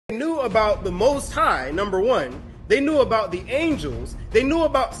knew about the Most High, number one. They knew about the angels. They knew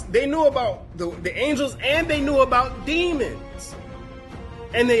about the angels, and they knew about demons.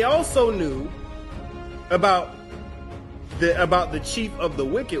 And they also knew about the chief of the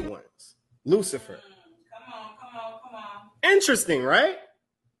wicked ones, Lucifer. Come on. Interesting, right?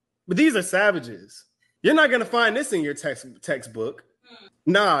 But these are savages. You're not gonna find this in your textbook.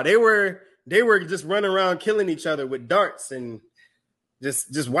 Nah, they were just running around killing each other with darts and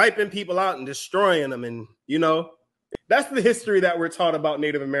just wiping people out and destroying them. And that's the history that we're taught about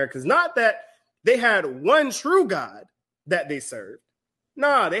Native Americans. Not that they had one true God that they served.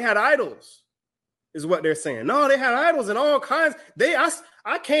 Nah, they had idols, is what they're saying. No, they had idols and all kinds.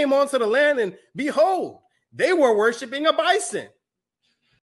 I came onto the land and behold, they were worshiping a bison.